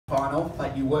final,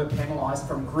 but you were penalised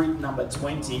from grid number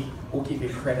 20. We'll give you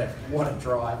credit. What a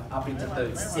drive. Up into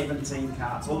third, 17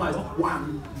 karts, almost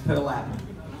one per lap.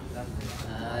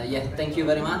 Yeah, thank you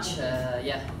very much.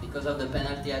 Yeah, because of the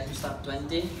penalty I had to start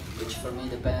 20, which for me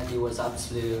the penalty was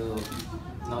absolutely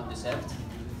not deserved.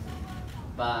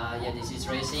 But yeah, this is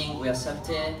racing, we accept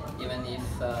it, even if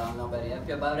I'm not very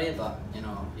happy about it, but you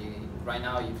know, right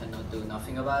now you cannot do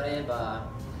nothing about it. But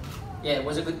yeah, it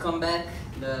was a good comeback.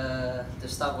 The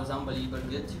start was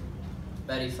unbelievably good,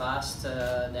 very fast,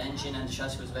 the engine and the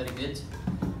chassis was very good.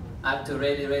 I have to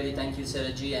really thank you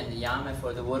Sergi and Yame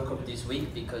for the work of this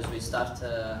week, because we start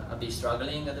a bit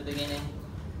struggling at the beginning.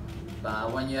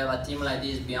 But when you have a team like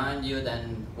this behind you,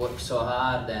 then work so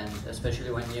hard, and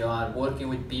especially when you are working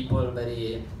with people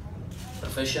very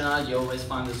professional, you always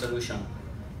find a solution.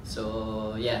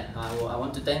 So yeah, I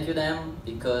want to thank you them,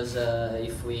 because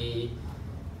if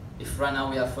right now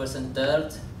we are first and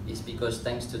third, it's because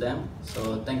thanks to them.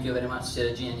 So thank you very much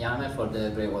Sergi and Yame for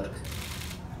the great work.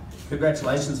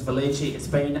 Congratulations, Felice. It's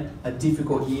been a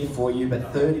difficult year for you,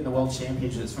 but third in the World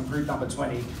Championships from group number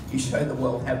 20. You show the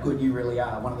world how good you really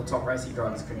are. One of the top racing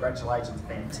drivers. Congratulations,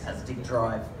 fantastic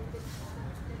drive.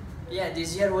 Yeah,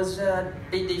 this year was a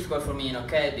bit difficult for me,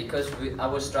 okay, because I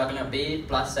was struggling a bit,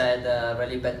 plus I had a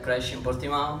really bad crash in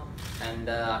Portimao, and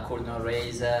I could not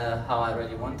race how I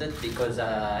really wanted, because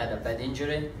I had a bad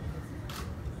injury.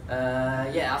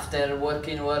 Yeah, after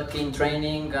working,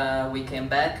 training, we came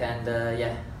back, and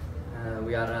yeah.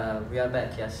 We are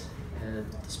back, yes. The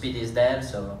speed is there,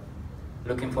 so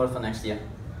looking forward for next year.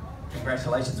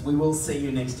 Congratulations. We will see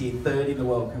you next year, third in the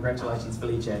world. Congratulations,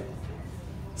 Felice.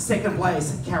 Second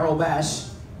place, Carol Bash.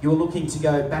 You're looking to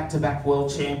go back-to-back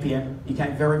world champion. You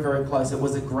came very close. It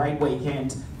was a great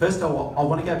weekend. First of all, I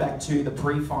want to go back to the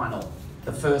pre-final,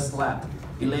 the first lap.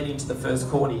 You led into the first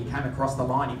corner. You came across the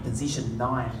line in position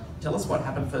 9. Tell us what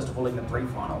happened, first of all, in the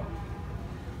pre-final.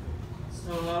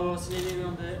 So I was leading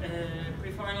on the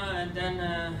pre-final, and then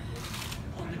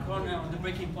on the corner, on the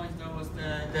braking points, there was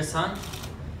the sun.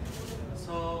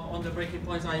 So on the braking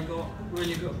points, I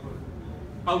really go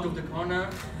out of the corner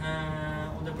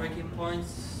on the braking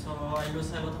points. So I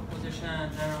lose a lot of position,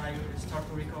 and then I start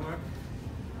to recover.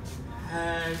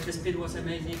 The speed was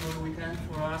amazing all weekend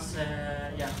for us.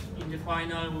 Yeah, in the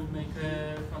final we make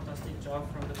a fantastic job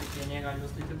from the beginning. I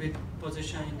lost a little bit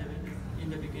position in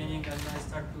the beginning, and I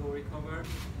start to recover.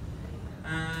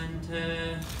 And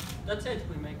that's it.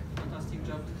 We make a fantastic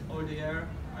job all the year.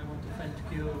 I want to thank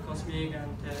you, Cosmic,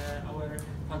 and our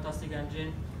fantastic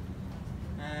engine.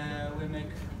 We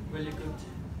make really good,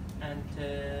 and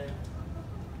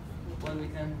what we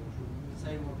can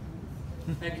say more.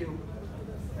 Thank you.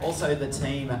 Also the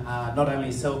team, not only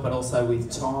yourself, but also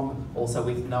with Tom, also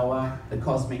with Noah, the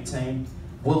Cosmic team.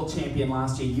 World champion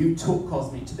last year, you took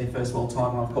Cosmic to their first world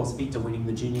title, and of course Victor winning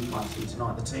the junior class here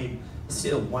tonight. The team is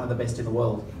still one of the best in the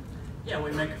world. Yeah,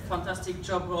 we make a fantastic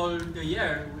job all the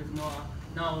year with Noah.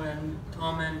 Now and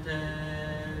Tom and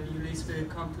Ulysse will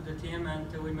come to the team, and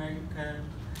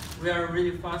we are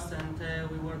really fast, and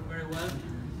we work very well.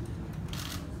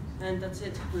 And that's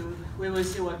it. We will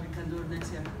see what we can do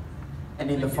next year. And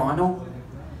in the final?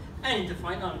 And in the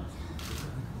final,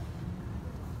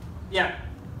 yeah,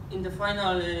 in the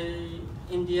final,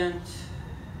 in the end,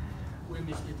 we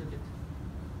missed a little bit.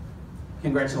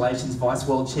 Congratulations, Vice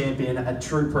World Champion, a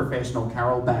true professional,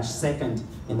 Carol Bash, second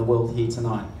in the world here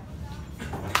tonight.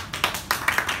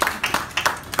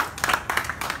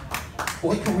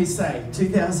 What can we say?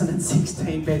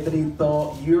 2016 Bethany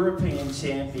Thor, European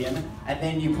champion, and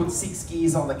then you put 6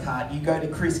 gears on the kart, you go to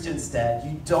Kristianstad,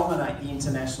 you dominate the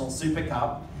International Super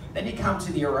Cup, then you come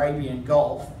to the Arabian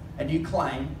Gulf, and you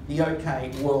claim the OK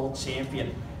World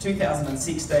Champion.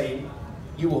 2016,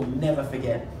 you will never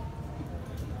forget.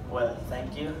 Well,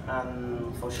 thank you,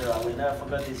 and for sure I will never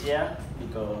forget this year,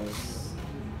 because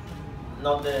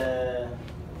not the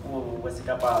West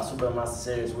Kappa Supermaster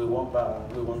Series we won,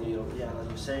 but we won the European,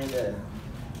 as you say,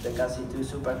 the KC2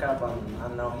 Super Cup,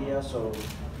 and now here, so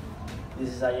this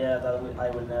is a year that I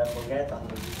will never forget.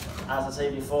 And as I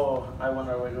said before, I want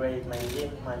to congratulate my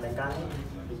team, my mechanic,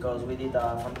 because we did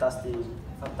a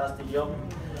fantastic job.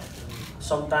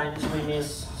 Sometimes we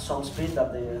miss some speed,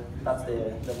 that's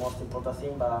the most important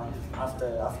thing, but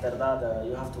after that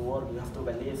you have to work, you have to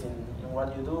believe in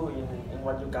what you do, in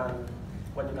what you can do.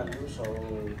 So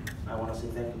I want to say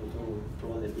thank you to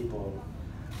all the people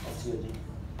of CIK.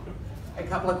 A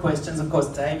couple of questions. Of course,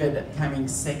 David coming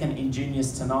second in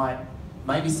juniors tonight.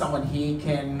 Maybe someone here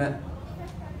can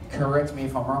correct me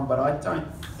if I'm wrong, but I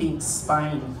don't think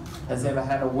Spain has ever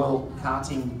had a world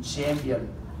karting champion.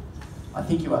 I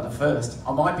think you are the first.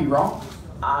 I might be wrong.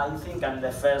 I think I'm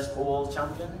the first world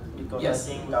champion because Yes.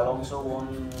 I think Alonso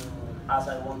won, as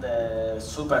I won the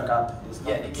Super Cup. It's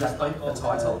Yeah, exactly, It's not the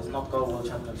called, title. It's not called world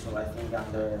champion, so I think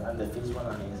I'm the first one,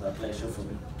 and it's a pleasure for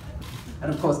me.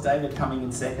 And of course, David coming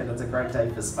in second. It's a great day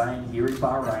for Spain here in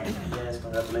Bahrain. Yes,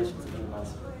 congratulations to him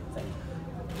also. Thank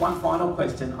you. One final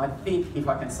question. I think, if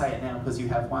I can say it now, because you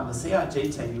have won the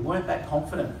CIG team, you weren't that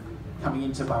confident coming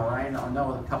into Bahrain. I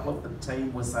know a couple of the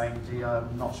team were saying, gee,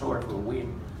 I'm not sure if we'll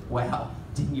win. Wow,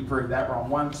 didn't you prove that wrong?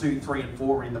 1, 2, 3 and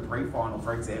 4 in the pre-final,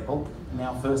 for example.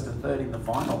 Now first and third in the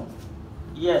final.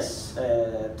 Yes,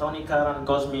 Tony Carr and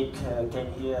Cosmic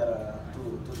came here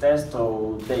to test,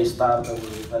 so they started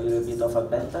with a little bit of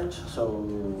advantage,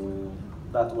 so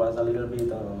that was a little bit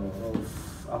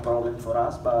of a problem for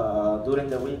us, but during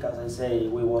the week, as I say,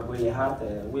 we worked really hard,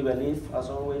 we believe, as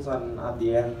always, and at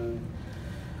the end,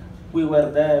 we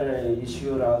were there.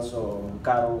 Sure, also,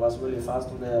 Carl was really fast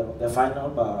to the final,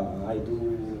 but I do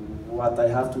what I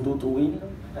have to do to win,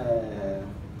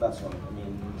 that's all. I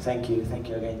mean, thank you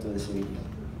again to the CIK.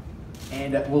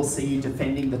 And we'll see you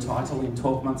defending the title in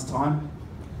 12 months' time.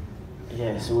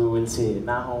 Yes, we will see.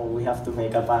 Now we have to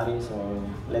make a party, so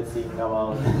let's think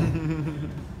about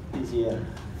this year.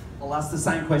 I'll ask the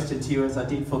same question to you as I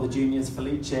did for the juniors,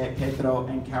 Felice, Pedro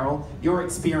and Carol. Your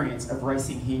experience of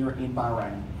racing here in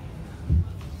Bahrain?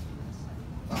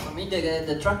 For me,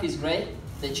 the track is great.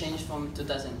 They changed from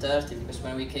 2030 because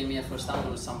when we came here first time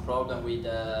there was some problem with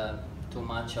too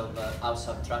much of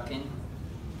outside tracking.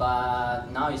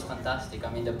 But now it's fantastic. I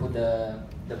mean, they put the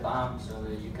bump so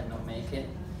you cannot make it.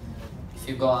 If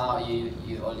you go out,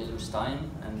 you only lose time.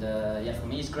 And yeah, for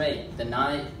me it's great. The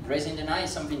night, racing the night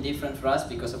is something different for us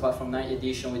because apart from night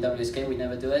edition with WSK, we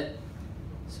never do it.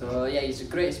 So yeah, it's a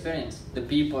great experience. The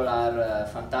people are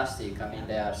fantastic. I mean,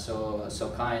 they are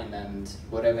so kind, and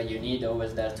whatever you need,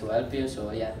 always there to help you.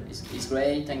 So yeah, it's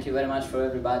great. Thank you very much for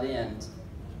everybody, and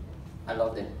I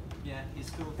loved it. Yeah, it's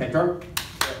cool. Pedro?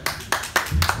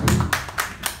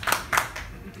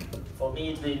 For me,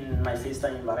 it's been my first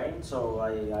time in Bahrain, so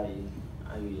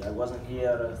I wasn't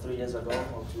here 3 years ago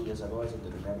or 2 years ago, I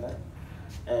don't remember.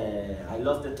 I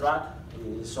love the track.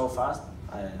 It's so fast.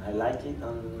 I like it,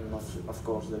 and of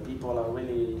course the people are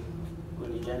really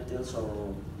gentle,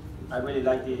 so I really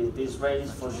like this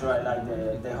race. For sure, I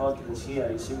like the hotels here.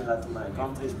 It's similar to my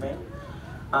country, Spain.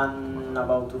 And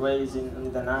about to race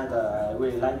in the night, I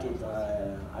really like it.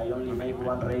 I only made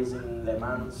one race in Le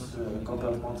Mans a couple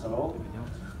of months ago.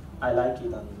 I like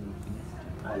it, and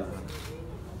I love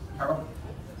it. Carol?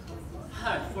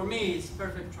 For me, it's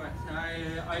perfect track.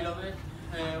 I love it.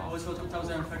 Also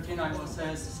 2013 I was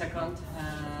second,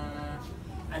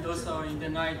 and also in the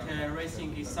night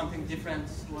racing is something different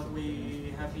what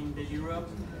we have in the Europe.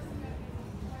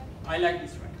 I like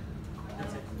this track.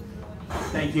 That's it.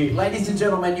 Thank you. Ladies and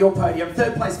gentlemen, your podium.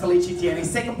 Third place, Felice Tierney.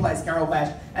 Second place, Carol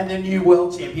Bash. And the new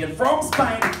world champion from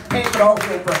Spain, Pedro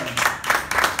Hilbrand.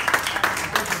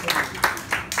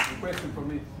 Question for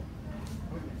me.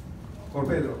 For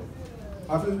Pedro.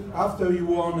 After you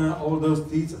won all those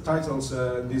titles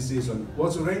this season,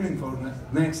 what's your aiming for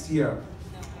next year?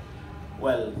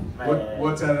 Well,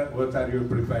 What are you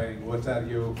preparing? What are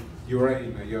your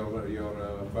aim,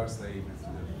 your first aim?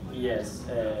 yes,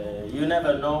 you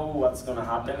never know what's gonna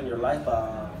happen in your life.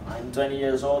 I'm 20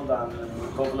 years old, and a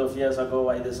couple of years ago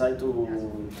I decided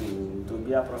to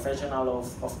be a professional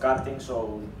of karting.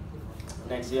 So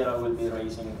next year I will be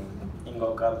racing in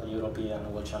go-kart,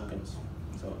 European World Champions.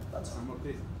 So that's Some more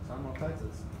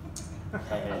titles.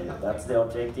 that's the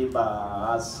objective.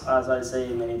 But as I say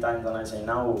many times, and I say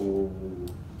now,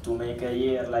 to make a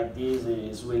year like this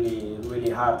is really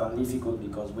hard and difficult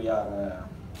because we are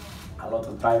a lot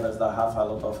of drivers that have a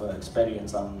lot of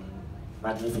experience and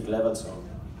magnificent levels. So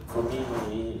for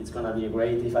me, it's gonna be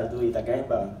great if I do it again.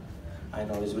 But I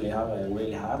know it's really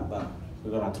hard, but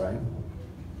we're gonna try.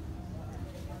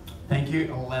 Thank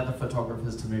you. I'll allow the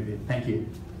photographers to move in. Thank you.